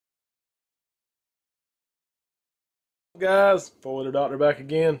Guys, Four-Wheeler Doctor back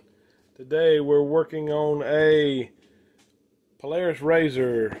again. Today we're working on a Polaris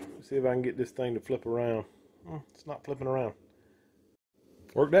RZR. Let's see if I can get this thing to flip around. It's not flipping around.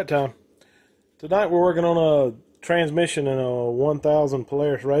 Worked that time. Tonight we're working on a transmission in a 1000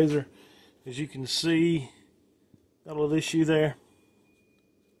 Polaris RZR. As you can see, got a little issue there.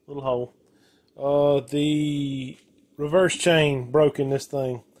 Little hole. The reverse chain broke in this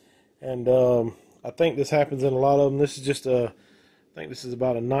thing, and I think this happens in a lot of them. This is just I think this is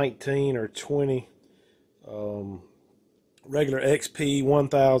about a 19 or 20 regular XP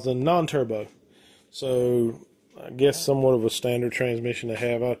 1000 non-turbo. So I guess somewhat of a standard transmission they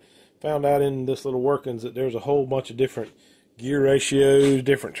have. I found out in this little workings that there's a whole bunch of different gear ratios,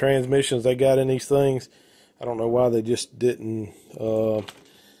 different transmissions they got in these things. I don't know why they just didn't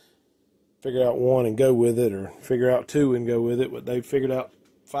figure out one and go with it, or figure out two and go with it, but they figured out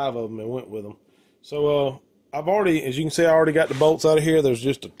 5 of them and went with them. So I've already, as you can see, I already got the bolts out of here. There's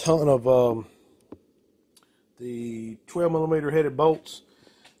just a ton of the 12mm headed bolts.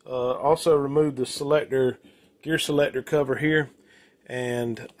 Also removed the gear selector cover here,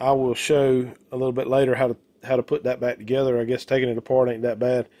 and I will show a little bit later how to put that back together. I guess taking it apart ain't that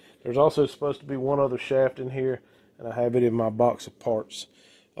bad. There's also supposed to be one other shaft in here, and I have it in my box of parts.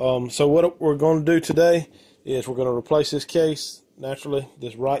 So what we're going to do today is we're going to replace this case, naturally,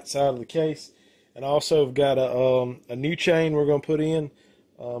 this right side of the case. And I also have got a new chain we're going to put in,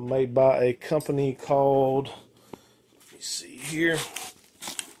 made by a company called, let me see here,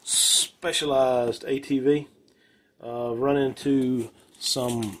 Specialized ATV. Run into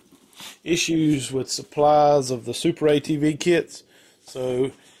some issues with supplies of the SuperATV kits.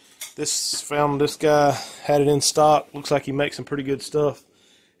 So found this guy, had it in stock. Looks like he makes some pretty good stuff.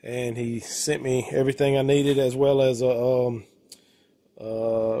 And he sent me everything I needed, as well as a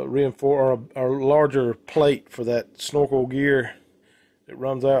reinforce or a larger plate for that snorkel gear that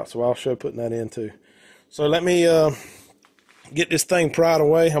runs out. So I'll show putting that in too. So let me get this thing pried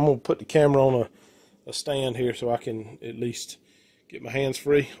away. I'm gonna put the camera on a stand here so I can at least get my hands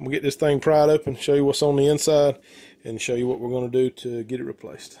free. I'm gonna get this thing pried open, show you what's on the inside, and show you what we're gonna do to get it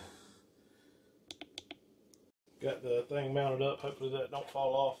replaced. Got the thing mounted up. Hopefully that don't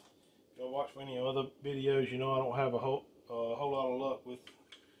fall off. If you watch any other videos, you know I don't have a whole lot of luck with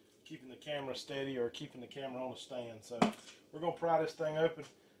keeping the camera steady or keeping the camera on a stand. So we're gonna pry this thing open.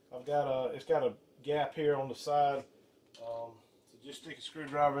 It's got a gap here on the side. So just stick a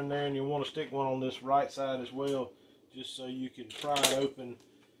screwdriver in there, and you want to stick one on this right side as well, just so you can pry it open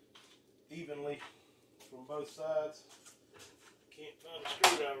evenly from both sides. Can't find a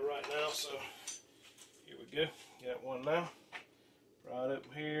screwdriver right now, so here we go. Got one now. Pry it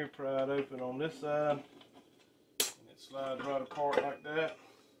open here, pry it open on this side. And it slides right apart like that.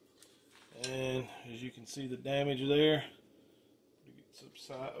 And as you can see, the damage there.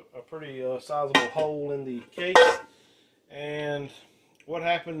 A pretty sizable hole in the case. And what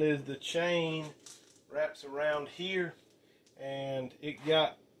happened is the chain wraps around here, and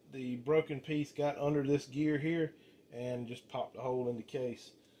the broken piece got under this gear here and just popped a hole in the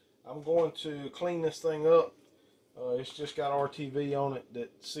case. I'm going to clean this thing up. It's just got RTV on it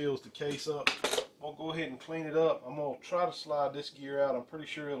that seals the case up. I'll go ahead and clean it up. I'm going to try to slide this gear out. I'm pretty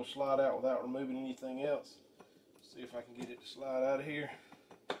sure it'll slide out without removing anything else. See if I can get it to slide out of here.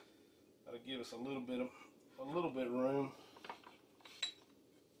 That'll give us a little bit of room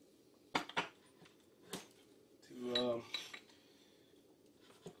to well,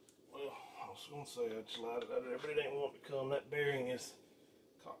 I was going to say I'd slide it out of there, but it ain't want to come. That bearing is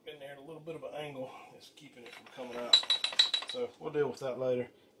caught in there at a little bit of an angle. It's keeping it from coming out. So we'll deal with that later.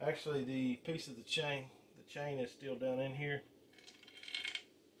 Actually, the piece of the chain is still down in here.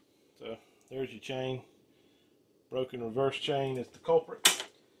 So there's your chain. Broken reverse chain is the culprit.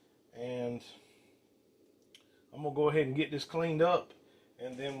 And I'm going to go ahead and get this cleaned up,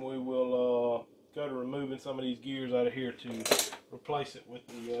 and then we will go to removing some of these gears out of here to replace it with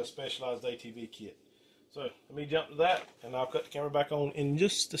the Specialized ATV kit. So let me jump to that, and I'll cut the camera back on in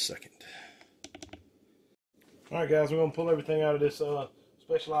just a second. Alright guys, we're going to pull everything out of this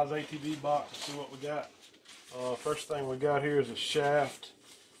Specialized ATV box and see what we got. First thing we got here is a shaft.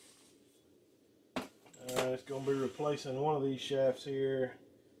 It's going to be replacing one of these shafts here.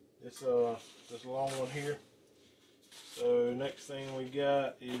 This long one here. So next thing we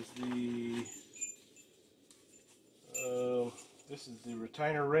got is this is the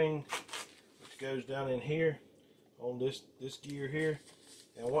retainer ring, which goes down in here on this gear here.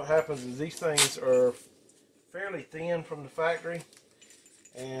 And what happens is these things are fairly thin from the factory,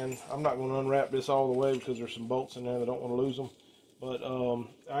 and I'm not going to unwrap this all the way because there's some bolts in there that I don't want to lose them. But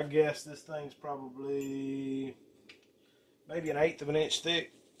I guess this thing's probably maybe 1/8 of an inch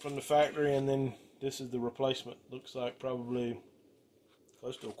thick from the factory, and then this is the replacement. Looks like probably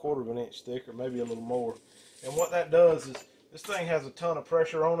close to 1/4 of an inch thick, or maybe a little more. And what that does is, this thing has a ton of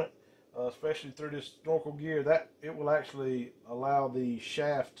pressure on it, especially through this snorkel gear, that it will actually allow the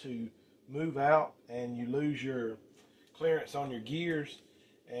shaft to move out, and you lose your clearance on your gears,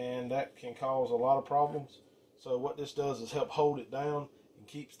 and that can cause a lot of problems. So what this does is help hold it down and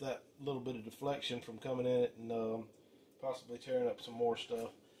keeps that little bit of deflection from coming in it and possibly tearing up some more stuff.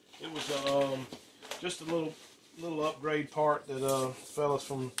 It was just a little upgrade part that fellas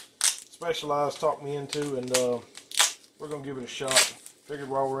from Specialized talked me into, and we're gonna give it a shot. Figured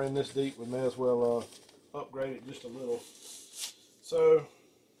while we're in this deep, we may as well upgrade it just a little. So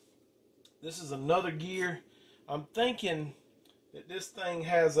this is another gear. I'm thinking that this thing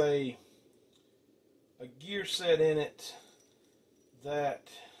has a gear set in it that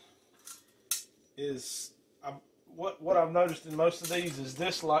is what I've noticed in most of these is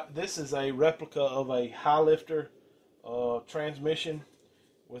this is a replica of a high lifter transmission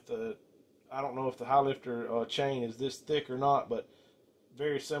with a, I don't know if the high lifter chain is this thick or not, but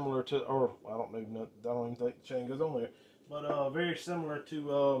very similar to, or I don't even think the chain goes on there, but very similar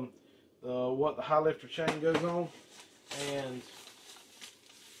to what the high lifter chain goes on. And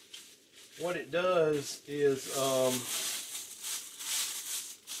what it does is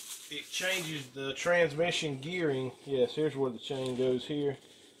it changes the transmission gearing. Yes, here's where the chain goes here.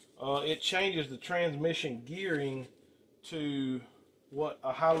 It changes the transmission gearing to what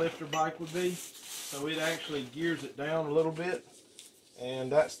a high lifter bike would be. So it actually gears it down a little bit.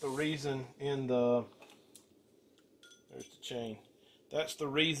 And that's the reason in the, there's the chain. That's the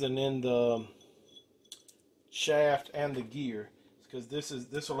reason in the shaft and the gear. Because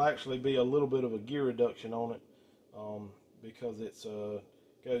this will actually be a little bit of a gear reduction on it, because it's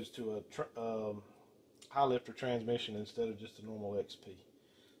goes to a high lifter transmission instead of just a normal XP.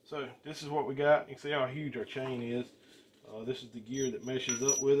 So this is what we got. You can see how huge our chain is. This is the gear that meshes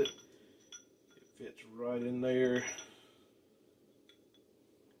up with it. It fits right in there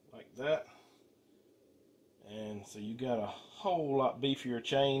like that. And so you got a whole lot beefier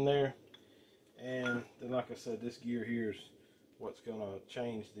chain there. And then, like I said, this gear here is what's gonna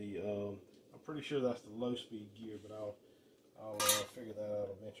change the I'm pretty sure that's the low speed gear, but I'll figure that out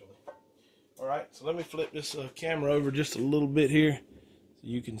eventually. Alright, so let me flip this camera over just a little bit here so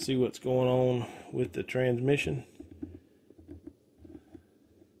you can see what's going on with the transmission.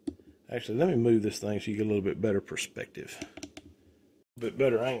 Actually, let me move this thing so you get a little bit better perspective, a bit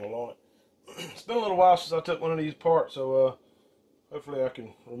better angle on it. It's been a little while since I took one of these apart, so hopefully I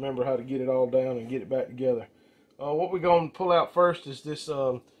can remember how to get it all down and get it back together. What we're going to pull out first is this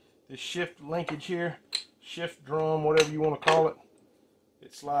this shift linkage here, shift drum, whatever you want to call it.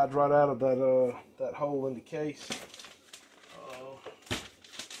 It slides right out of that hole in the case.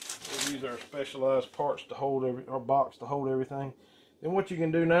 We'll use our Specialized parts to hold our box to hold everything. Then what you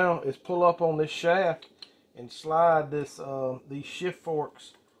can do now is pull up on this shaft and slide this these shift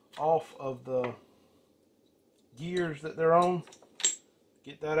forks off of the gears that they're on.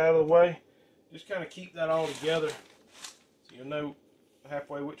 Get that out of the way. Just kind of keep that all together so you'll know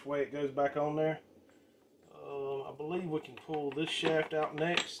halfway which way it goes back on there. I believe we can pull this shaft out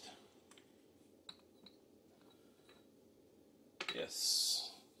next.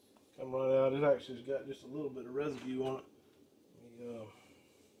 Yes. Come right out. It actually has got just a little bit of residue on it. Let me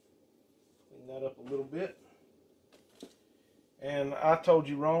clean that up a little bit. And I told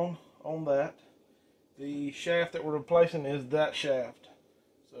you wrong on that. The shaft that we're replacing is that shaft.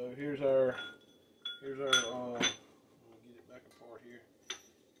 So here's our let me get it back apart here.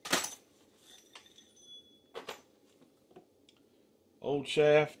 Old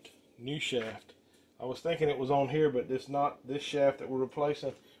shaft, new shaft. I was thinking it was on here, but it's not. This shaft that we're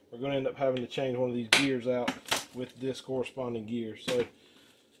replacing, we're going to end up having to change one of these gears out with this corresponding gear. So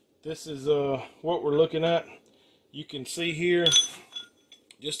this is what we're looking at. You can see here,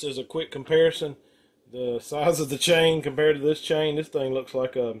 just as a quick comparison, the size of the chain compared to this chain. This thing looks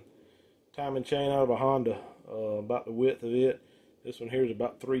like a timing chain out of a Honda, about the width of it. This one here is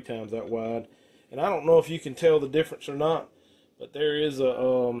about 3 times that wide. And I don't know if you can tell the difference or not, but there is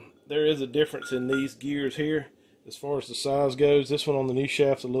a difference in these gears here as far as the size goes. This one on the new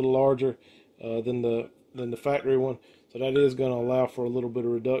shaft's a little larger than the factory one, so that is going to allow for a little bit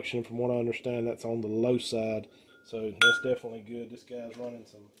of reduction. From what I understand, that's on the low side, so that's definitely good. This guy's running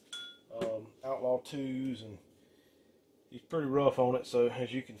some Outlaw 2s, and he's pretty rough on it, so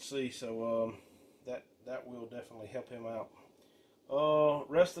as you can see, so that will definitely help him out.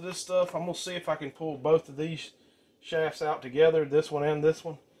 Rest of this stuff, I'm gonna see if I can pull both of these shafts out together, this one and this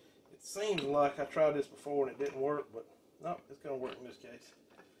one. It seems like I tried this before and it didn't work, but No, it's going to work in this case.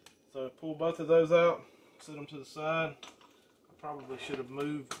 So pull both of those out, set them to the side. I probably should have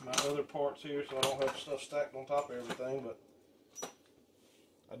moved my other parts here so I don't have stuff stacked on top of everything, but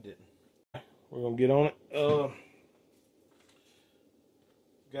I didn't. We're going to get on it.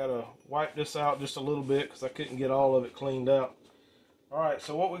 Gotta wipe this out just a little bit because I couldn't get all of it cleaned out. Alright,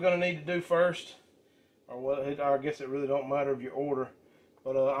 so what we're going to need to do first, or what, I guess it really don't matter if you order,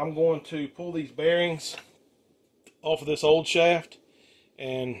 but I'm going to pull these bearings off of this old shaft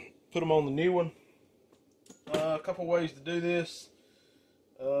and put them on the new one. A couple ways to do this.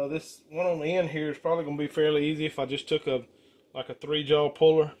 This one on the end here is probably going to be fairly easy if I just took like a 3-jaw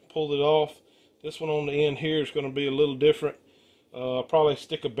puller, pulled it off. This one on the end here is going to be a little different. I'll probably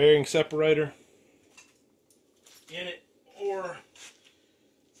stick a bearing separator in it, or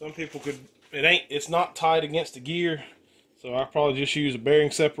some people could, it's not tight against the gear, so I'll probably just use a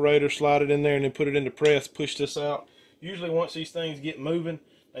bearing separator, slide it in there, and then put it in the press, push this out. Usually once these things get moving,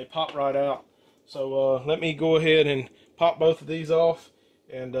 they pop right out. So let me go ahead and pop both of these off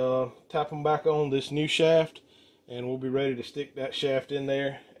and tap them back on this new shaft, and we'll be ready to stick that shaft in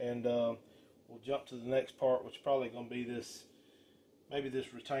there, and we'll jump to the next part, which is probably going to be this, maybe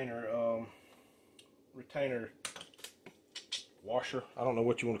this retainer washer. I don't know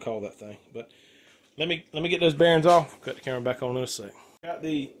what you want to call that thing, but let me get those bearings off. Cut the camera back on in a sec. Got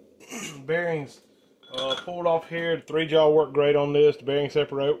the bearings pulled off here. The 3-jaw worked great on this. The bearing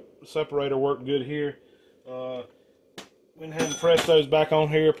separator worked good here. Went ahead and pressed those back on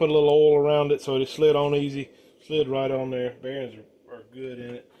here. Put a little oil around it so it slid on easy. Slid right on there. Bearings are good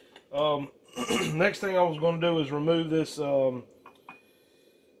in it. Next thing I was going to do is remove this.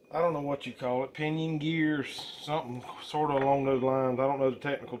 I don't know what you call it, pinion gears, something sort of along those lines. I don't know the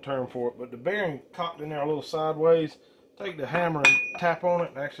technical term for it, but the bearing cocked in there a little sideways. Take the hammer and tap on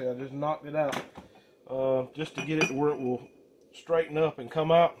it. Actually, I just knocked it out just to get it to where it will straighten up and come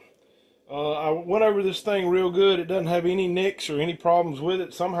out. I went over this thing real good. It doesn't have any nicks or any problems with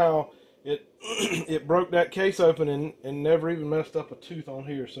it. Somehow it broke that case open and never even messed up a tooth on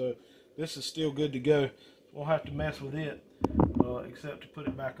here. So this is still good to go. Won't have to mess with it. Except to put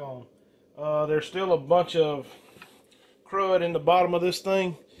it back on. There's still a bunch of crud in the bottom of this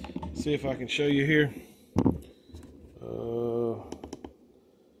thing. Let's see if I can show you here.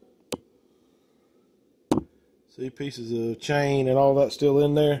 See, pieces of chain and all that still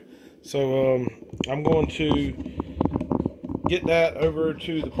in there. So I'm going to get that over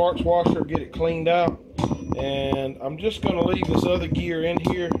to the parts washer, get it cleaned out, and I'm just going to leave this other gear in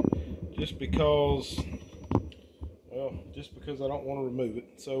here just because I don't want to remove it.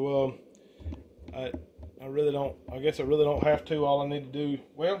 So I really don't, I guess I really don't have to. All I need to do,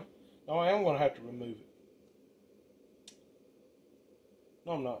 well, no, I am going to have to remove it.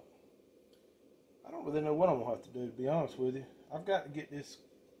 No, I'm not. I don't really know what I'm going to have to do, to be honest with you. I've got to get this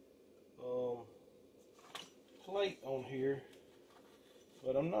plate on here,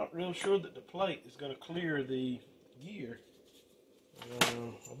 but I'm not real sure that the plate is going to clear the gear.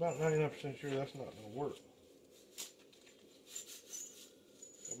 About 99% sure that's not going to work.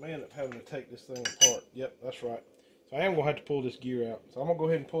 I may end up having to take this thing apart. Yep, that's right. So I am going to have to pull this gear out. So I'm going to go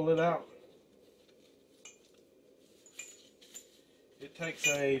ahead and pull it out. It takes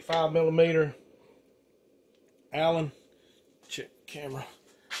a 5mm Allen. Check camera.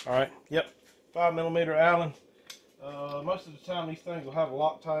 Alright, yep. 5mm Allen. Most of the time these things will have a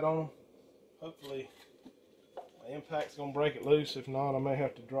Loctite on them. Hopefully the impact's going to break it loose. If not, I may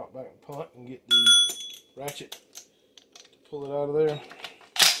have to drop back and punt and get the ratchet to pull it out of there.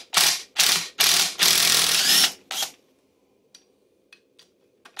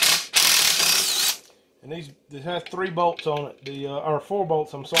 And this has 3 bolts on it, or 4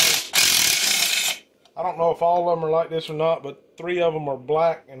 bolts, I'm sorry. I don't know if all of them are like this or not, but 3 of them are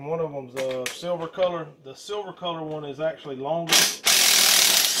black and one of them's a silver color. The silver color one is actually longer,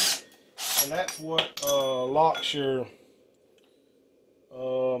 and that's what locks your,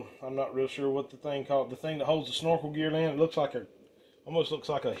 I'm not real sure what the thing called, the thing that holds the snorkel gear in. It looks like almost looks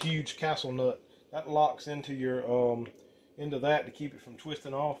like a huge castle nut. That locks into your, into that to keep it from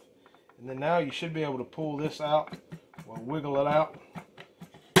twisting off. And then now you should be able to pull this out or wiggle it out,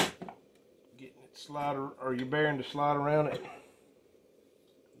 getting it slide, or your bearing to slide around it.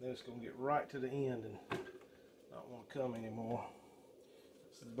 Then it's going to get right to the end and not want to come anymore.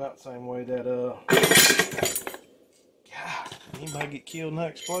 It's about the same way that God, anybody get killed in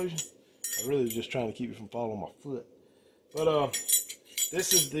that explosion? I really was just trying to keep it from falling on my foot. But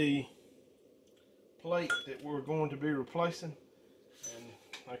this is the plate that we're going to be replacing.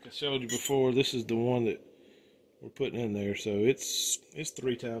 Like I showed you before, this is the one that we're putting in there, so it's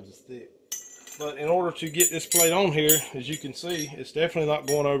 3 times as thick. But in order to get this plate on here, as you can see, it's definitely not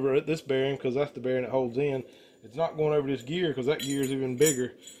going over at this bearing, because that's the bearing that holds in. It's not going over this gear because that gear is even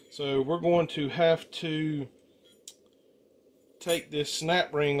bigger. So we're going to have to take this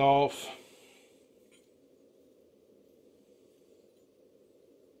snap ring off.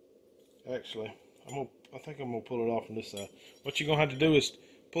 Actually, I think I'm gonna pull it off from this side. What you're gonna have to do is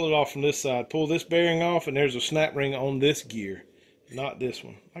pull it off from this side. Pull this bearing off, and there's a snap ring on this gear, not this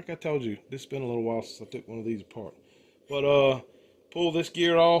one. Like I told you, this has been a little while since I took one of these apart. But pull this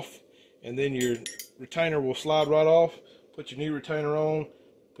gear off, and then your retainer will slide right off. Put your new retainer on,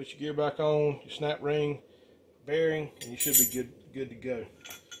 put your gear back on, your snap ring, bearing, and you should be good to go.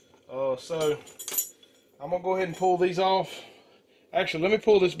 So I'm gonna go ahead and pull these off. Actually, let me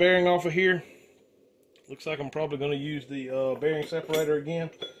pull this bearing off of here. Looks like I'm probably going to use the bearing separator again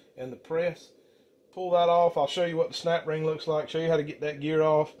and the press. Pull that off. I'll show you what the snap ring looks like. Show you how to get that gear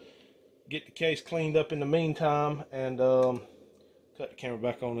off. Get the case cleaned up in the meantime. And cut the camera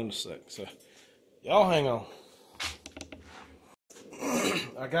back on in a sec. So, y'all hang on.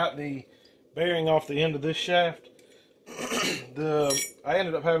 I got the bearing off the end of this shaft. I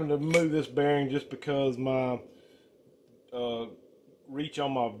ended up having to move this bearing just because my reach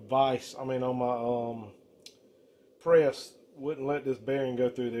on my vise, on my press wouldn't let this bearing go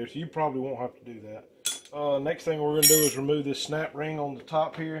through there, so you probably won't have to do that. Next thing we're going to do is remove this snap ring on the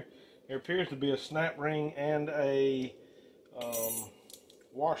top here. There appears to be a snap ring and a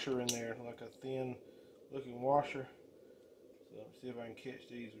washer in there, like a thin looking washer. So let's see if I can catch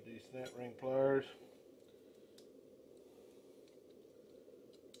these with these snap ring pliers.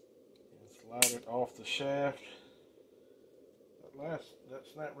 And slide it off the shaft. That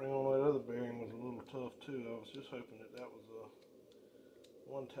snap ring on that other bearing was a little tough too. I was just hoping that was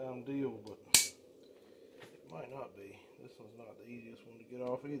a one-time deal, but it might not be. This one's not the easiest one to get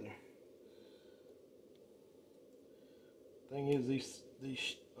off either. Thing is,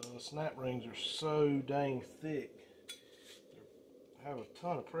 these snap rings are so dang thick. They have a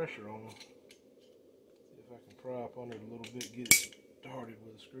ton of pressure on them. See if I can pry up under it a little bit, get it started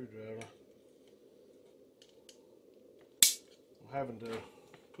with a screwdriver. Having to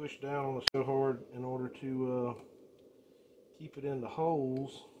push down on it so hard in order to keep it in the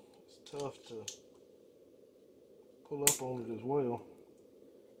holes. It's tough to pull up on it as well.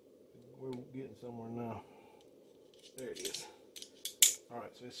 We're getting somewhere now. There it is.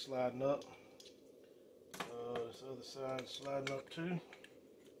 Alright, so it's sliding up. This other side sliding up too.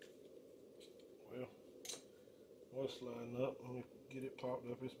 Well, it was sliding up. Let me get it popped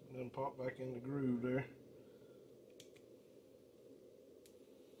up. It's done popped back in the groove there.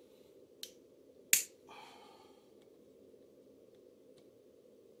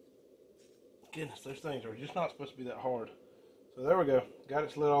 Goodness, those things are just not supposed to be that hard. So there we go. Got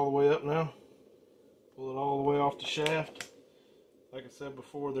it slid all the way up now. Pull it all the way off the shaft. Like I said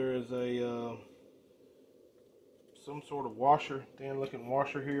before, there is a some sort of washer, thin looking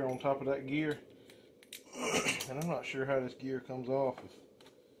washer here on top of that gear. And I'm not sure how this gear comes off.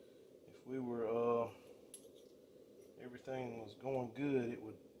 If we were everything was going good, it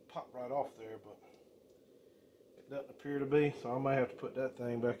would pop right off there, but it doesn't appear to be, so I may have to put that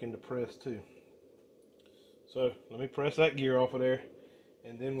thing back into press too. So let me press that gear off of there,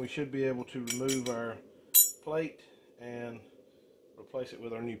 and then we should be able to remove our plate and replace it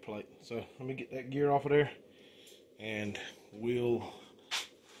with our new plate. So let me get that gear off of there, and we'll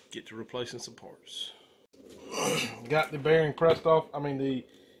get to replacing some parts. Got the bearing pressed off, the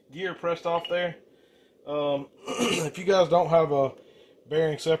gear pressed off there. If you guys don't have a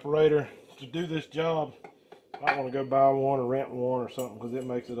bearing separator to do this job, I might want to go buy one or rent one or something, because it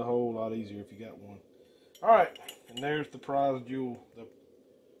makes it a whole lot easier if you got one. Alright, and there's the prize jewel, the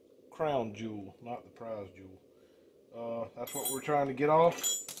crown jewel, not the prize jewel. That's what we're trying to get off,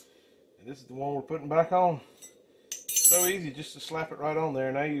 and this is the one we're putting back on. It's so easy just to slap it right on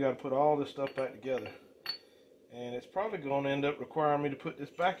there. Now you got to put all this stuff back together, and it's probably going to end up requiring me to put this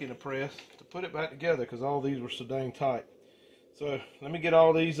back in the press to put it back together, because all these were so dang tight. So let me get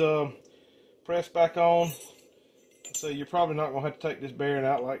all these pressed back on. So you're probably not going to have to take this bearing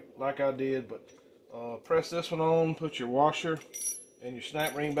out like I did, but press this one on, put your washer and your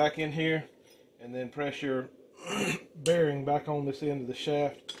snap ring back in here, and then press your bearing back on this end of the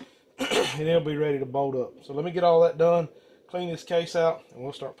shaft, and it'll be ready to bolt up. So let me get all that done, clean this case out, and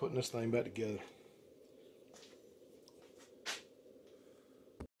we'll start putting this thing back together.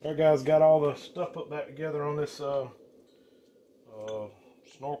 Alright guys, got all the stuff put back together on this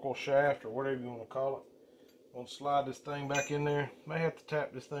snorkel shaft, or whatever you want to call it. I'm going to slide this thing back in there. May have to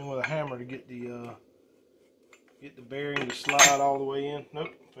tap this thing with a hammer to get the bearing to slide all the way in.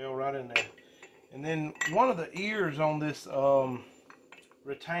 Nope, fell right in there. And then one of the ears on this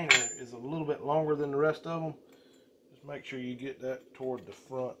retainer is a little bit longer than the rest of them. Just make sure you get that toward the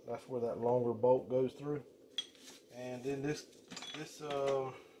front. That's where that longer bolt goes through. And then this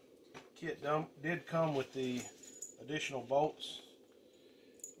kit did come with the additional bolts.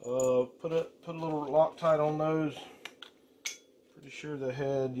 Put a little Loctite on those. Pretty sure they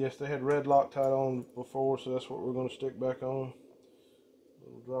had, yes, they had red Loctite on before, so that's what we're going to stick back on. A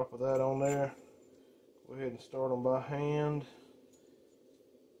little drop of that on there. Go ahead and start them by hand.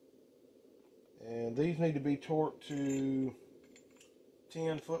 And these need to be torqued to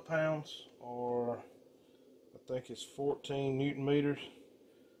 10 foot-pounds, or I think it's 14 Newton meters.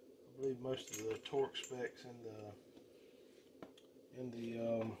 I believe most of the torque specs in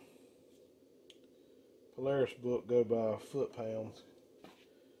the Polaris book go by foot-pounds. I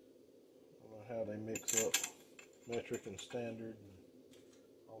don't know how they mix up metric and standard and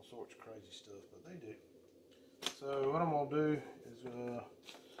all sorts of crazy stuff, but they do. So what I'm going to do is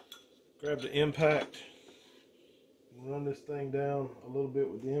grab the impact and run this thing down a little bit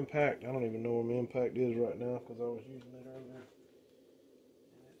with the impact. I don't even know where my impact is right now because I was using it earlier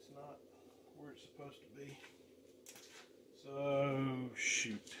and it's not where it's supposed to be. So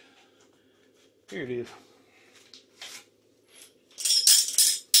shoot, here it is.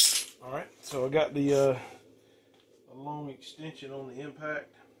 All right, so I got the a long extension on the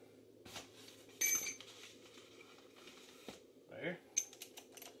impact. There.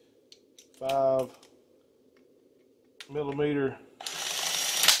 5mm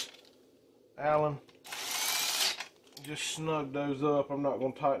Allen. Just snug those up. I'm not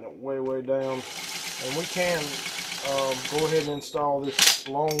going to tighten it way down. And we can go ahead and install this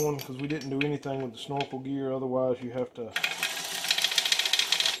long one because we didn't do anything with the snorkel gear. Otherwise, you have to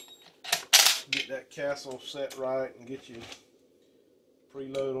get that castle set right and get your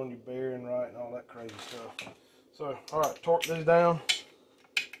preload on your bearing right and all that crazy stuff. So, alright, torque this down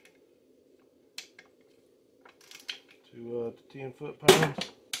to 10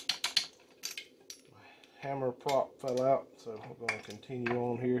 foot-pounds. Hammer prop fell out, so we're going to continue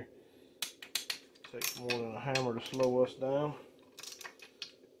on here. Takes more than a hammer to slow us down.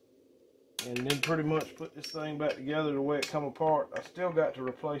 And then pretty much put this thing back together the way it come apart. I still got to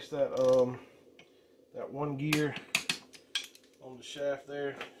replace that that one gear on the shaft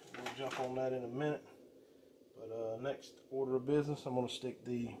there. We'll jump on that in a minute. But next order of business, I'm going to stick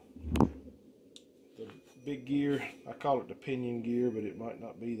the big gear. I call it the pinion gear, but it might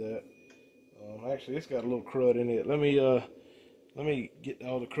not be that. Actually, it's got a little crud in it. Let me get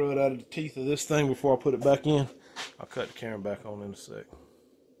all the crud out of the teeth of this thing before I put it back in. I'll cut the camera back on in a sec.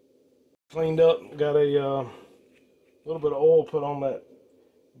 Cleaned up, got a little bit of oil put on that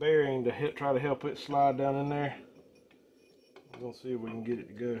bearing to try to help it slide down in there. We're going to see if we can get it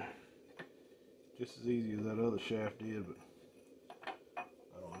to go just as easy as that other shaft did, but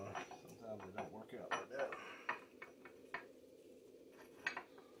I don't know. Sometimes it don't work out like that.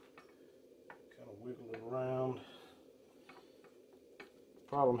 Kind of wiggle it around.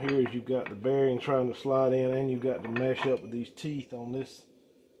 Problem here is you've got the bearing trying to slide in, and you've got to mesh up with these teeth on this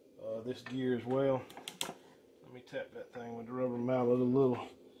this gear as well. Let me tap that thing with the rubber mallet a little.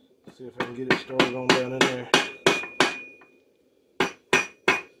 See if I can get it started on down in there.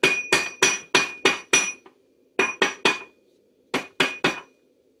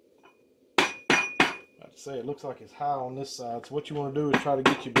 Like I say, it looks like it's high on this side. So what you want to do is try to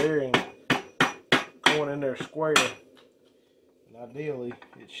get your bearing going in there square. And ideally,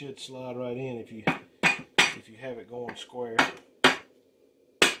 it should slide right in if you have it going square.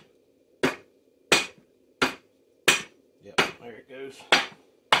 Yep, there it goes.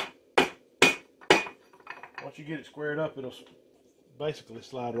 Once you get it squared up, it'll basically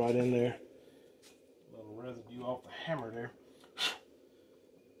slide right in there. A little residue off the hammer there.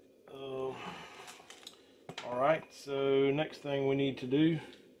 Alright, so next thing we need to do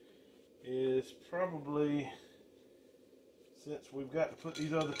is probably, since we've got to put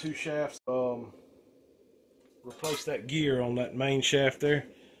these other two shafts, replace that gear on that main shaft there.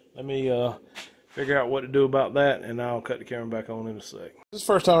 Let me figure out what to do about that, and I'll cut the camera back on in a sec. This is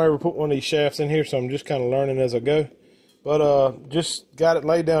the first time I ever put one of these shafts in here, so I'm just kind of learning as I go. But just got it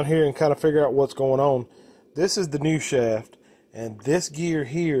laid down here and kind of figure out what's going on. This is the new shaft, and this gear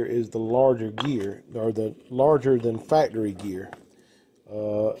here is the larger gear, or the larger than factory gear.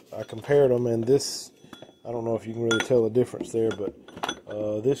 I compared them, and this, I don't know if you can really tell the difference there, but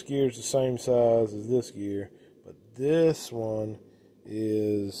this gear is the same size as this gear, but this one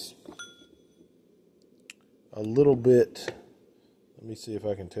is a little bit, let me see if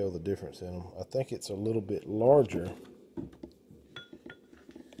I can tell the difference in them. I think it's a little bit larger.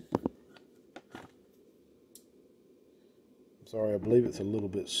 sorry, I believe it's a little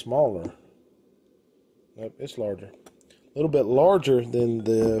bit smaller. Nope, it's larger. A little bit larger than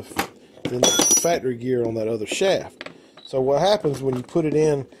the factory gear on that other shaft. So what happens when you put it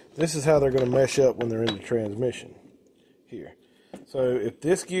in, this is how they're going to mesh up when they're in the transmission here. So if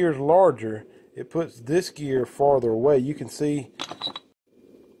this gear is larger, it puts this gear farther away. You can see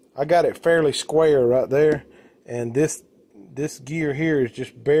I got it fairly square right there, and this gear here is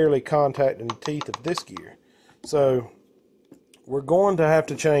just barely contacting the teeth of this gear. So we're going to have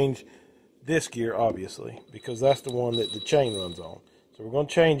to change this gear, obviously, because that's the one that the chain runs on. So we're going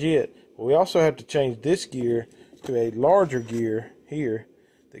to change it, but we also have to change this gear to a larger gear here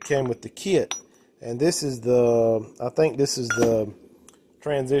that came with the kit. And this is I think this is the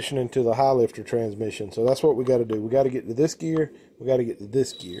transition into the high lifter transmission. So that's what we got to do. We got to get to this gear, we got to get to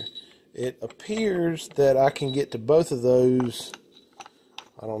this gear. It appears that I can get to both of those.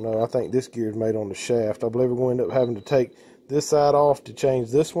 I don't know, I think this gear is made on the shaft. I believe we're going to end up having to take this side off to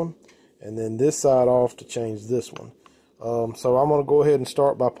change this one, and then this side off to change this one. So I'm going to go ahead and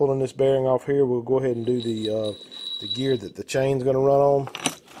start by pulling this bearing off here. We'll go ahead and do the gear that the chain's going to run on,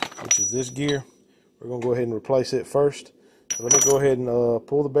 which is this gear. We're going to go ahead and replace it first. So let me go ahead and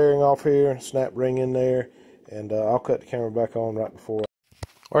pull the bearing off here, snap ring in there, and I'll cut the camera back on right before.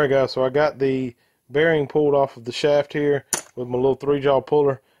 Alright guys, so I got the bearing pulled off of the shaft here with my little 3-jaw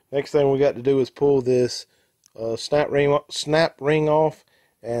puller. Next thing we got to do is pull this snap ring off,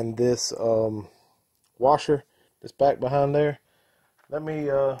 and this washer that's back behind there. Let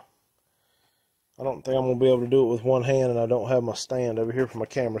me, I don't think I'm going to be able to do it with one hand, and I don't have my stand over here for my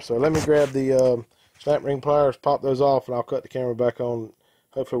camera. So let me grab the snap ring pliers, pop those off, and I'll cut the camera back on.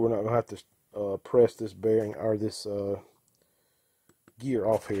 Hopefully we're not going to have to press this bearing or this gear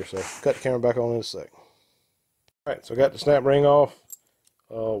off here. So cut the camera back on in a sec. Alright, so I got the snap ring off,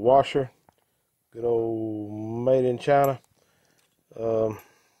 washer, good old made in China,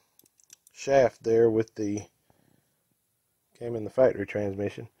 shaft there with the, came in the factory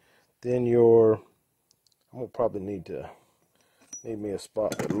transmission. Then I'm gonna probably need me a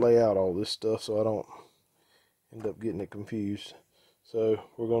spot to lay out all this stuff so I don't end up getting it confused. So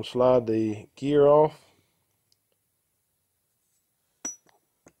we're gonna slide the gear off,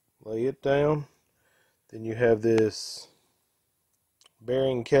 lay it down. Then you have this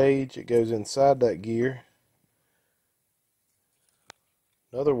bearing cage. It goes inside that gear.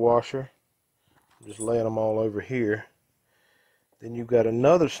 Another washer. I'm just laying them all over here. Then you've got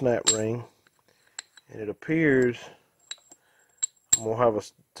another snap ring, and it appears I'm gonna have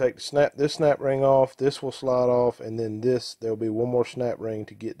this snap ring off. This will slide off, and then there'll be one more snap ring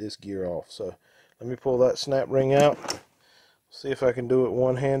to get this gear off. So let me pull that snap ring out. See if I can do it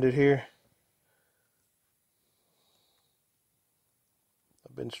one-handed here.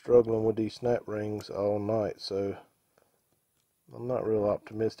 I've been struggling with these snap rings all night, so I'm not real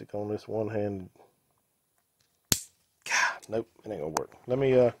optimistic on this one-handed. Nope, it ain't gonna work. Let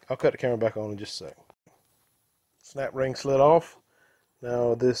me, I'll cut the camera back on in just a sec. Snap ring slid off.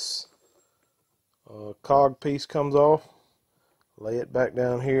 Now this cog piece comes off. Lay it back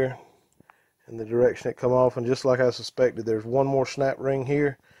down here in the direction it come off, and just like I suspected, there's one more snap ring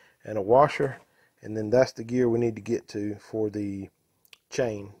here and a washer, and then that's the gear we need to get to for the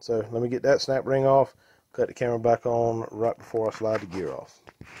chain. So let me get that snap ring off, cut the camera back on right before I slide the gear off.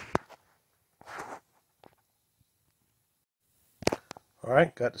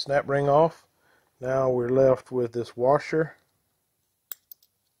 Alright, got the snap ring off. Now we're left with this washer.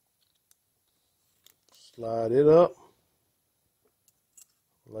 Slide it up,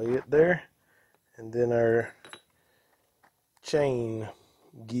 lay it there, and then our chain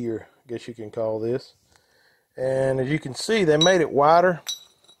gear, I guess you can call this. And as you can see, they made it wider,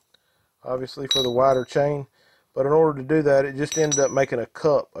 obviously for the wider chain, but in order to do that, it just ended up making a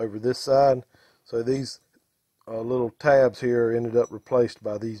cup over this side. So these little tabs here ended up replaced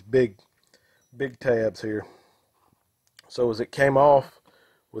by these big tabs here. So as it came off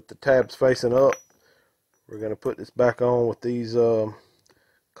with the tabs facing up, we're going to put this back on with these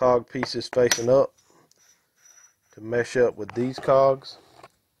cog pieces facing up to mesh up with these cogs.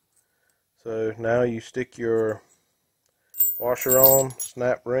 So now you stick your washer on,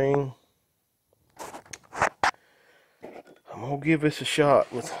 snap ring. I'm going to give this a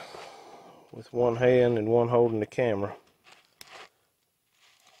shot with one hand and one holding the camera.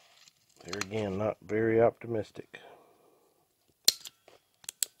 There again, not very optimistic.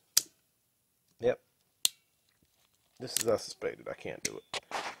 Yep. This is as I suspected. I can't do it.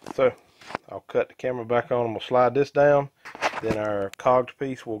 So I'll cut the camera back on. I'm going to slide this down. Then our cogged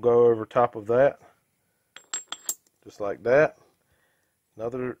piece will go over top of that. Just like that.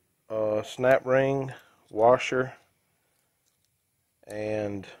 Another snap ring, washer,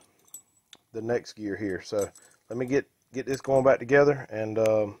 and the next gear here. So let me get this going back together, and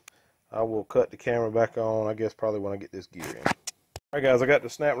I will cut the camera back on, I guess probably when I get this gear in. Alright guys, I got the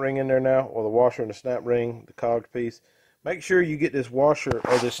snap ring in there now, or the washer and the snap ring, the cogged piece. Make sure you get this washer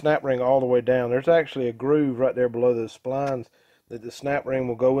or this snap ring all the way down. There's actually a groove right there below the splines that the snap ring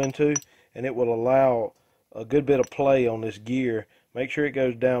will go into, and it will allow a good bit of play on this gear. Make sure it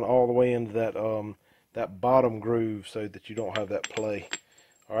goes down all the way into that bottom groove so that you don't have that play.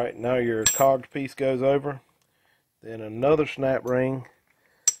 Alright, now your cogged piece goes over. Then another snap ring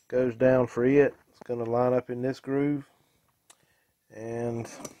goes down for it. It's going to line up in this groove. And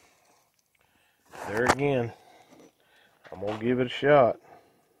there again, I'm going to give it a shot.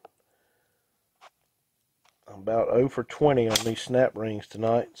 I'm about 0 for 20 on these snap rings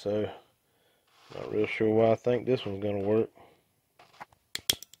tonight, so not real sure why I think this one's going to work.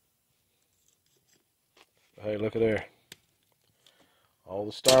 Hey, look at there. All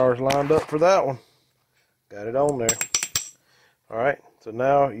the stars lined up for that one. Got it on there. Alright, so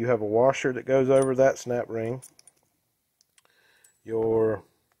now you have a washer that goes over that snap ring. Your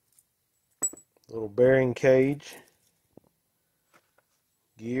little bearing cage,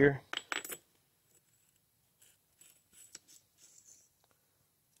 gear,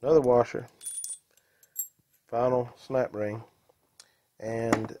 another washer, final snap ring,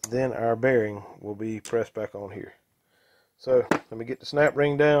 and then our bearing will be pressed back on here. So let me get the snap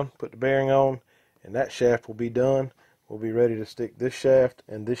ring down, put the bearing on, and that shaft will be done. We'll be ready to stick this shaft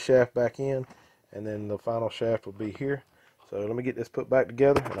and this shaft back in, and then the final shaft will be here. So let me get this put back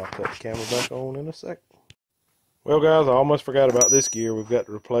together, and I'll cut the camera back on in a sec. Well guys, I almost forgot about this gear we've got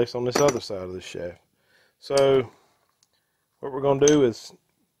to replace on this other side of this shaft. So what we're going to do is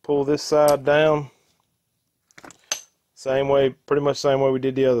pull this side down same way, pretty much the same way we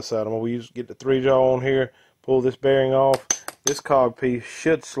did the other side. I'm going to get the 3-jaw on here, pull this bearing off. This cog piece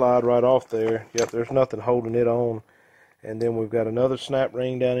should slide right off there. Yep, there's nothing holding it on. And then we've got another snap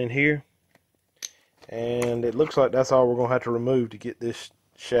ring down in here. And it looks like that's all we're going to have to remove to get this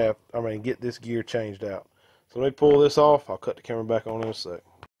get this gear changed out. So let me pull this off. I'll cut the camera back on in a sec.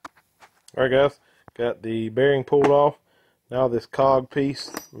 Alright guys, got the bearing pulled off. Now this cog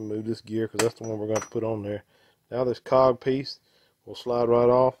piece, move this gear because that's the one we're going to put on there. Now this cog piece will slide right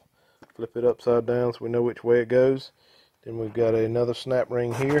off. Flip it upside down so we know which way it goes. Then we've got another snap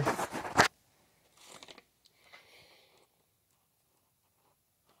ring here.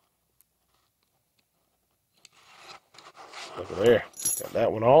 Look at there, got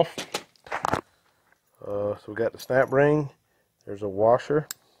that one off. So we got the snap ring. There's a washer.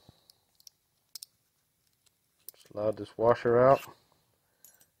 Slide this washer out.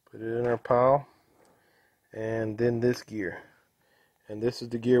 Put it in our pile. And then this gear. And this is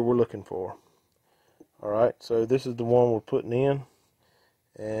the gear we're looking for. Alright, so this is the one we're putting in.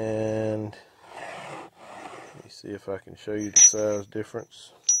 And let me see if I can show you the size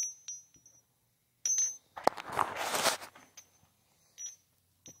difference.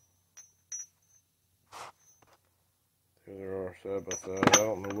 There are side by side. I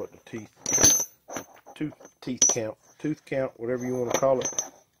don't know what the tooth count, whatever you want to call it,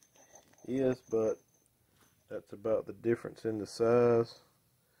 is, but that's about the difference in the size.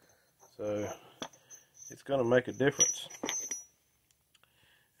 So it's going to make a difference.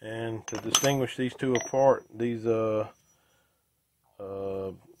 And to distinguish these two apart, these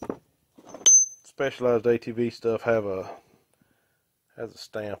Specialized ATV stuff has a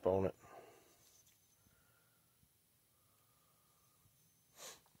stamp on it.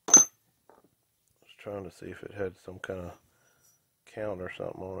 Trying to see if it had some kind of count or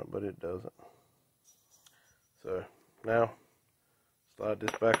something on it, but it doesn't. So now slide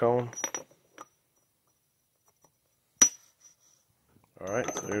this back on.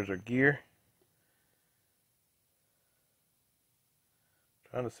 Alright, so there's our gear.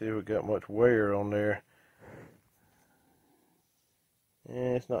 Trying to see if we got much wear on there.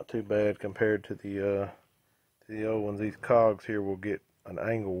 It's not too bad compared to the old ones. These cogs here will get an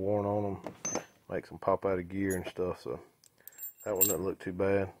angle worn on them. Makes them pop out of gear and stuff, so that one doesn't look too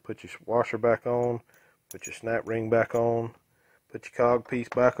bad. Put your washer back on, put your snap ring back on, put your cog piece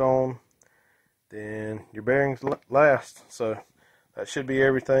back on, then your bearings last. So that should be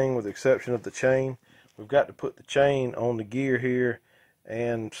everything with the exception of the chain. We've got to put the chain on the gear here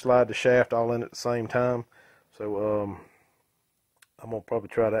and slide the shaft all in at the same time. So I'm going to probably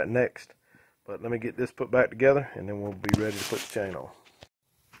try that next. But let me get this put back together and then we'll be ready to put the chain on.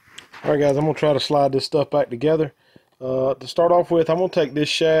 Alright guys, I'm going to try to slide this stuff back together. To start off with, I'm going to take this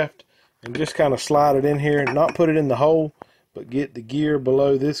shaft and just kind of slide it in here. Not put it in the hole, but get the gear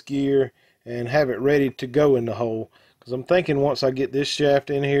below this gear and have it ready to go in the hole. because I'm thinking once I get this shaft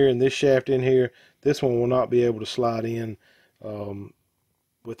in here and this shaft in here, this one will not be able to slide in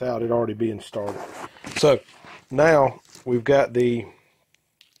without it already being started. So now we've got the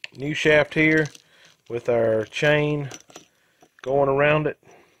new shaft here with our chain going around it,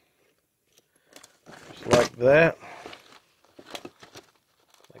 just like that,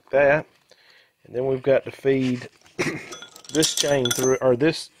 and then we've got to feed this chain through, or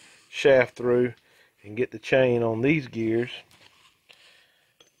this shaft through, and get the chain on these gears.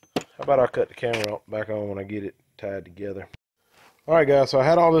 How about I cut the camera back on when I get it tied together? Alright guys, so I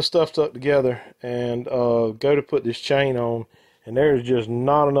had all this stuff stuck together and go to put this chain on, and there's just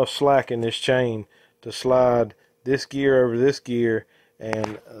not enough slack in this chain to slide this gear over this gear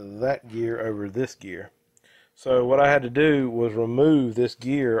and that gear over this gear. So what I had to do was remove this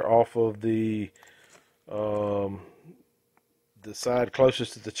gear off of the side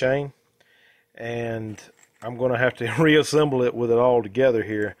closest to the chain, and I'm going to have to reassemble it with it all together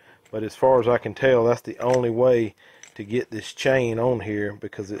here. But as far as I can tell, that's the only way to get this chain on here,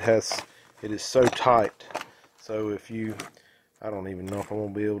 because it is so tight. So if you, I don't even know if I'm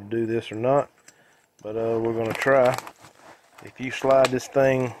going to be able to do this or not, but we're going to try. If you slide this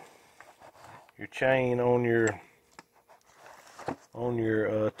thing, your chain on your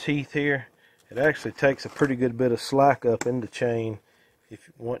teeth here, it actually takes a pretty good bit of slack up in the chain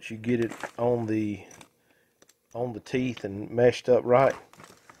once you get it on the teeth and meshed up right.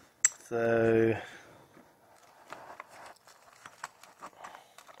 So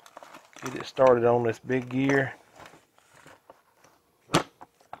get it started on this big gear.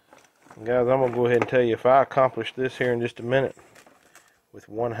 And guys, I'm gonna go ahead and tell you, if I accomplish this here in just a minute with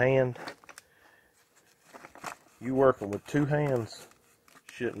one hand, you working with two hands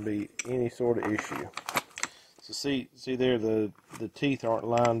shouldn't be any sort of issue. So see there, the teeth aren't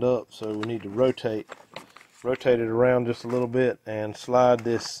lined up, so we need to rotate it around just a little bit and slide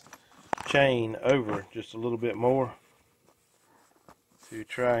this chain over just a little bit more to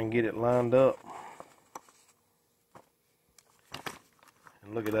try and get it lined up.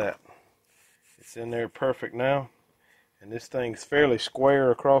 And look at that, it's in there perfect now, and this thing's fairly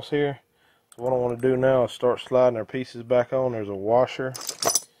square across here. So what I want to do now is start sliding our pieces back on. There's a washer,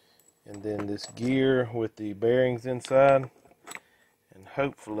 and then this gear with the bearings inside, and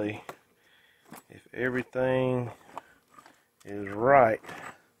hopefully, if everything is right,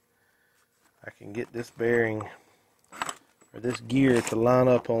 I can get this bearing, or this gear, to line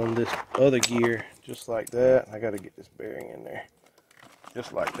up on this other gear just like that. I got to get this bearing in there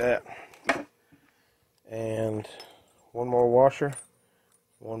just like that, and one more washer,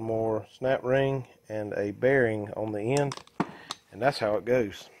 one more snap ring, and a bearing on the end, and that's how it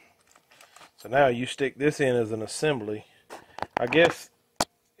goes. So now you stick this in as an assembly. I guess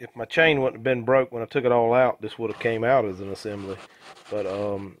if my chain wouldn't have been broke when I took it all out, this would have came out as an assembly. But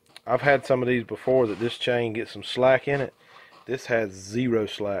I've had some of these before that this chain gets some slack in it. This has zero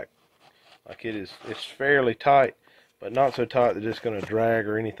slack. Like it's fairly tight, but not so tight that it's going to drag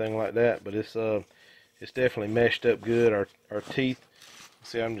or anything like that. But it's definitely meshed up good. Our teeth,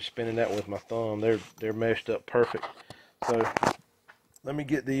 see, I'm just spinning that with my thumb. They're meshed up perfect. So let me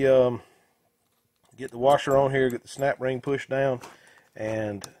get the washer on here, get the snap ring pushed down,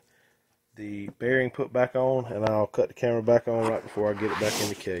 and the bearing put back on, and I'll cut the camera back on right before I get it back in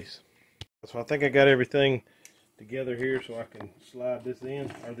the case. So I think I got everything together here, so I can slide this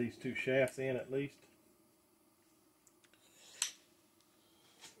in, or these two shafts in at least.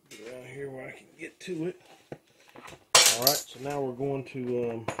 Get around here where I can get to it. Alright, so now we're going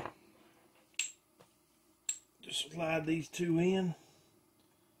to just slide these two in.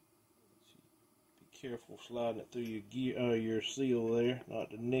 Be careful sliding it through your gear, your seal there, not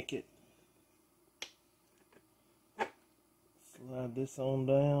to nick it. Slide this on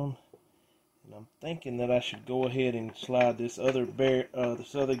down, and I'm thinking that I should go ahead and slide this other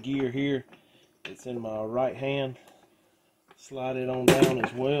gear here that's in my right hand. Slide it on down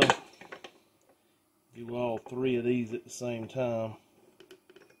as well. Do all three of these at the same time.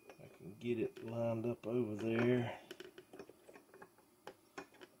 I can get it lined up over there.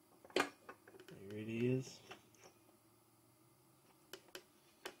 There it is.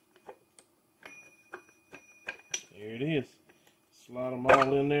 There it is. Slide them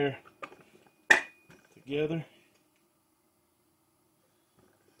all in there together.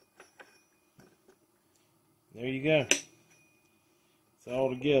 There you go. It's all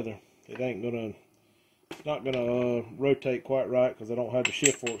together. It's not gonna rotate quite right because I don't have the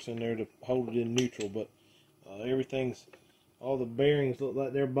shift forks in there to hold it in neutral, but all the bearings look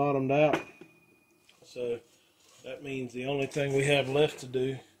like they're bottomed out. So that means the only thing we have left to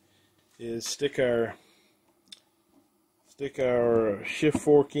do is stick our stick our shift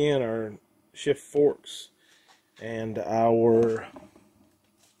fork in, our shift forks, and our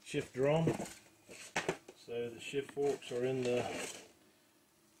shift drum. So the shift forks are in the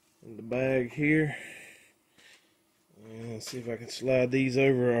bag here. And let's see if I can slide these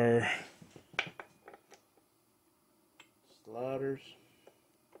over our sliders.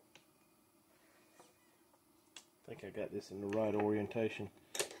 I think I got this in the right orientation.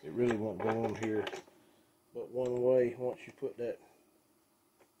 It really won't go on here but one way once you put that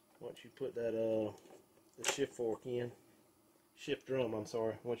the shift fork in. Shift drum, I'm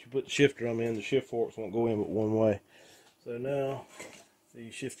sorry. Once you put the shift drum in, the shift forks won't go in but one way. So now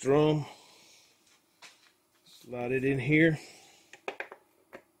the shift drum, slide it in here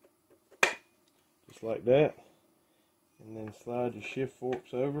just like that, and then slide your shift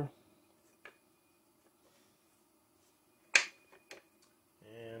forks over.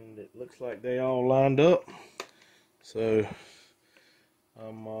 And it looks like they all lined up. So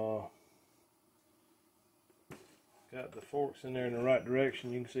I'm got the forks in there in the right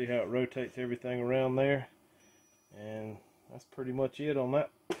direction. You can see how it rotates everything around there, and that's pretty much it on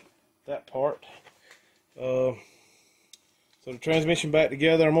that part. So the transmission back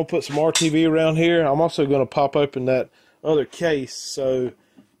together. I'm gonna put some RTV around here. I'm also gonna pop open that other case. So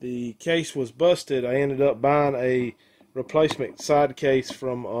the case was busted. I ended up buying a replacement side case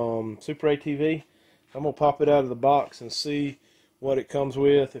from SuperATV. I'm gonna pop it out of the box and see what it comes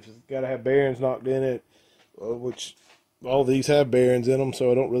with. If it's got to have bearings knocked in it, which all these have bearings in them,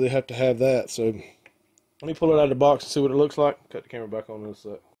 so I don't really have to have that. So let me pull it out of the box and see what it looks like. Cut the camera back on this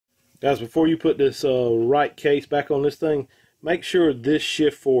sec. Guys, before you put this right case back on this thing, make sure this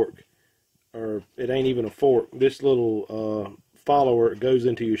shift fork, or it ain't even a fork, this little follower goes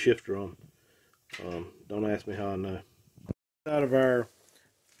into your shift drum. Don't ask me how I know. Out of our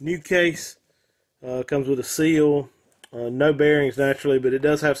new case, comes with a seal, no bearings naturally, but it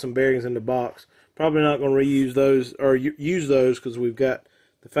does have some bearings in the box. Probably not going to reuse those, or use those, because we've got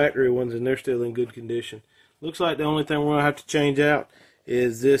the factory ones and they're still in good condition. Looks like the only thing we're going to have to change out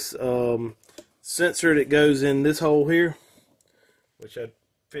is this sensor that goes in this hole here, which I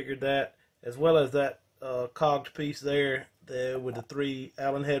figured that, as well as that cogged piece there with the 3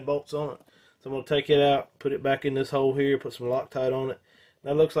 Allen head bolts on it. So I'm going to take it out, put it back in this hole here, put some Loctite on it.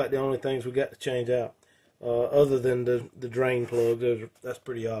 That looks like the only things we got to change out, other than the drain plugs. That's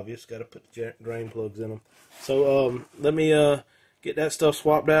pretty obvious. Got to put the drain plugs in them. So let me get that stuff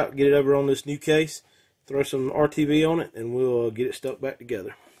swapped out, get it over on this new case, throw some RTV on it, and we'll get it stuck back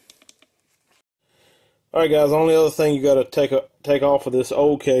together. Alright guys, the only other thing you got to take off of this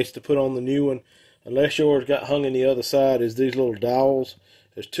old case to put on the new one, unless yours got hung in the other side, is these little dowels.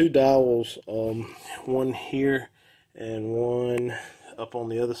 There's 2 dowels, one here and one up on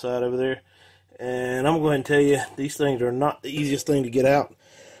the other side over there. And I'm going to tell you, these things are not the easiest thing to get out.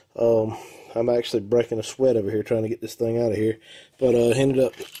 I'm actually breaking a sweat over here trying to get this thing out of here. But ended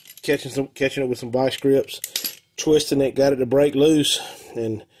up catching it with some vice grips, twisting it, got it to break loose,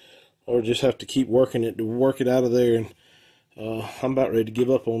 and or just have to keep working it to work it out of there. And I'm about ready to give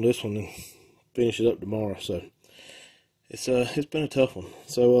up on this one and finish it up tomorrow. So it's been a tough one.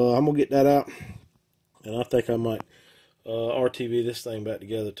 So I'm gonna get that out, and I think I might RTV this thing back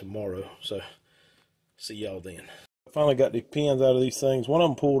together tomorrow. So see y'all then. I finally got the pins out of these things. One of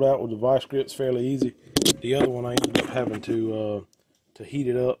them pulled out with the vice grips fairly easy. The other one I ended up having to heat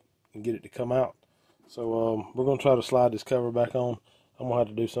it up and get it to come out. So we're gonna try to slide this cover back on. I'm gonna have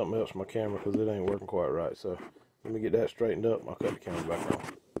to do something else with my camera because it ain't working quite right. So let me get that straightened up and I'll cut the camera back on.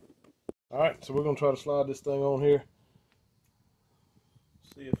 Alright, so we're gonna try to slide this thing on here.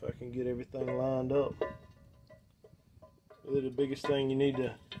 See if I can get everything lined up. Really the biggest thing you need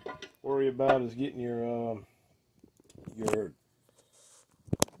to worry about is getting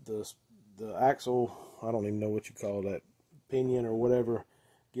the axle, I don't even know what you call that, pinion or whatever,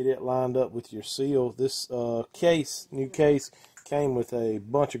 get it lined up with your seal. This new case came with a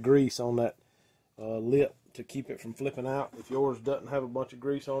bunch of grease on that lip to keep it from flipping out. If yours doesn't have a bunch of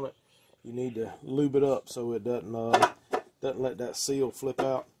grease on it, you need to lube it up so it doesn't let that seal flip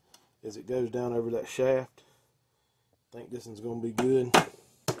out as it goes down over that shaft. I think this one's going to be good.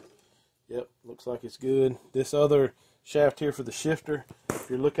 Yep, looks like it's good. This other shaft here for the shifter, if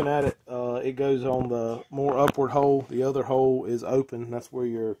you're looking at it, it goes on the more upward hole. The other hole is open. That's where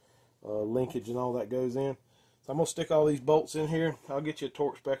your linkage and all that goes in. So I'm going to stick all these bolts in here. I'll get you a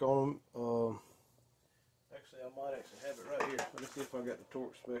Torx spec on them. Actually, I might actually have it right here. Let's see if I got the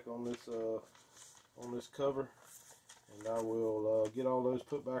Torx spec on this cover. And I will get all those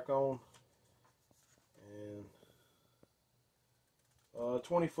put back on. And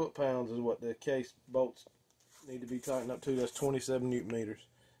 20 foot-pounds is what the case bolts need to be tightened up too. That's 27 Newton meters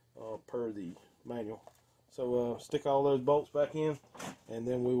per the manual. So stick all those bolts back in, and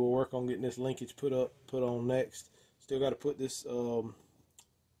then we will work on getting this linkage put on next. Still got to put this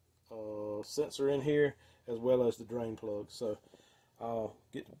sensor in here as well as the drain plugs. So I'll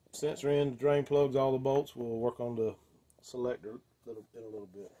get the sensor in, the drain plugs, all the bolts. We'll work on the selector in a little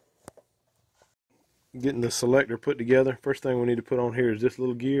bit. Getting the selector put together, first thing we need to put on here is this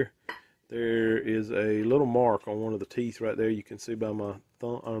little gear. There is a little mark on one of the teeth right there. You can see by my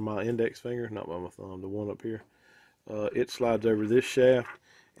thumb, or my index finger, not by my thumb, the one up here. It slides over this shaft,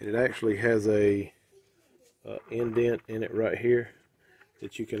 and it actually has a indent in it right here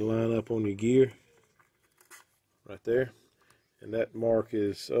that you can line up on your gear right there. And that mark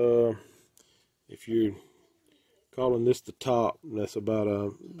is, if you're calling this the top, that's about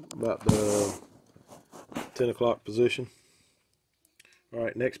the 10 o'clock position.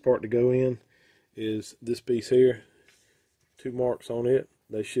 Alright, next part to go in is this piece here. 2 marks on it.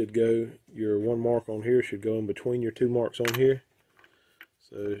 They should go, your 1 mark on here should go in between your 2 marks on here.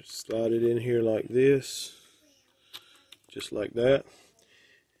 So slide it in here like this, just like that.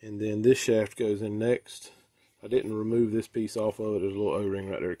 And then this shaft goes in next. I didn't remove this piece off of it. There's a little O-ring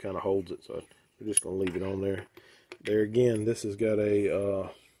right there, it kind of holds it, so we're just going to leave it on there. There again, this has got a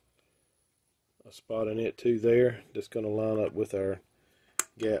spot in it too there. That's going to line up with our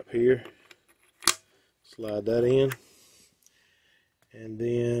gap here. Slide that in, and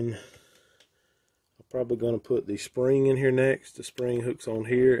then I'm probably going to put the spring in here next. The spring hooks on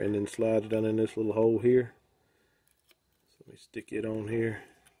here and then slides down in this little hole here. So let me stick it on here.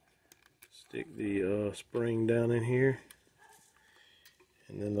 Stick the spring down in here,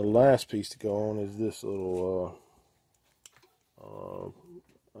 and then the last piece to go on is this little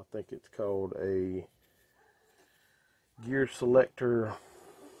I think it's called a gear selector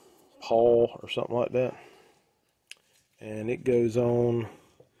pawl or something like that, and it goes on,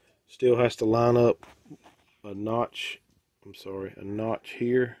 still has to line up a notch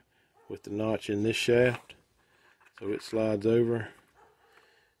here with the notch in this shaft, so it slides over.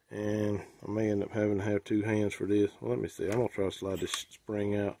 And I may end up having to have 2 hands for this. Well, let me see, I'm going to try to slide this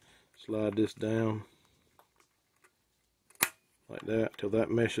spring out, slide this down like that till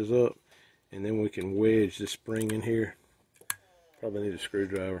that meshes up, and then we can wedge the spring in here. Probably need a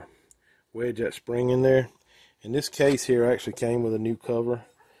screwdriver. Wedge that spring in there. And this case here actually came with a new cover,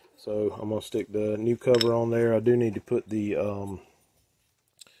 so I'm going to stick the new cover on there. I do need to put the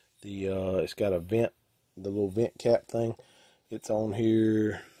it's got a vent, the little vent cap thing. It's on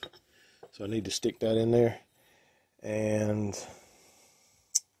here, so I need to stick that in there. And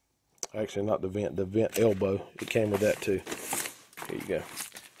actually, not the vent elbow. It came with that too. There you go.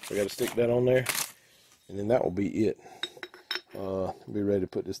 So I got to stick that on there, and then that will be it. Be ready to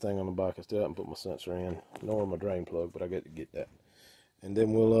put this thing on the bike. I still haven't put my sensor in, nor my drain plug, but I got to get that. And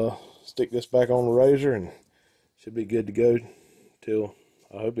then we'll stick this back on the RZR, and should be good to go till,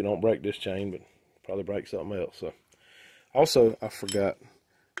 I hope you don't break this chain, but probably break something else. So. Also, I forgot,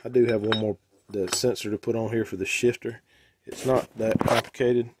 I do have one more the sensor to put on here for the shifter. It's not that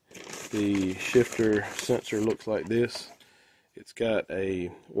complicated. The shifter sensor looks like this. It's got a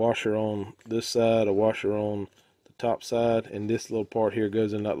washer on this side, a washer on the top side, and this little part here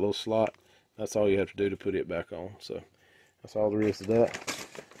goes in that little slot. That's all you have to do to put it back on. So that's all there is to that.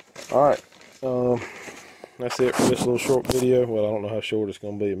 Alright, that's it for this little short video. Well, I don't know how short it's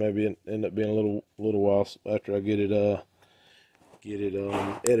going to be. Maybe it end up being a little while after I get it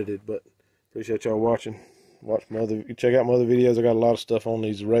edited, but appreciate y'all watching. Check out my other videos. I got a lot of stuff on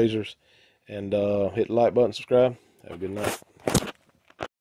these RZRs, and hit the like button, subscribe. Have a good night.